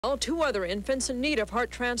Two other infants in need of heart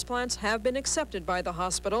transplants have been accepted by the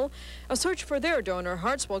hospital. A search for their donor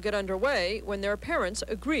hearts will get underway when their parents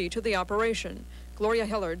agree to the operation. Gloria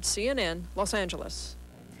Hillard, CNN, Los Angeles.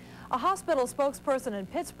 A hospital spokesperson in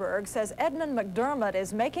Pittsburgh says Edmund McDermott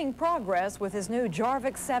is making progress with his new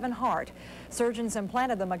Jarvik 7 heart. Surgeons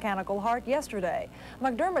implanted the mechanical heart yesterday.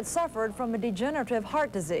 McDermott suffered from a degenerative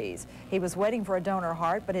heart disease. He was waiting for a donor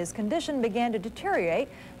heart, but his condition began to deteriorate,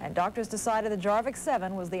 and doctors decided the Jarvik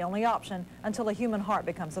 7 was the only option until a human heart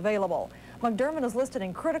becomes available. McDermott is listed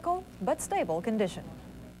in critical but stable condition.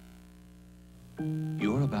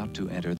 You're about to enter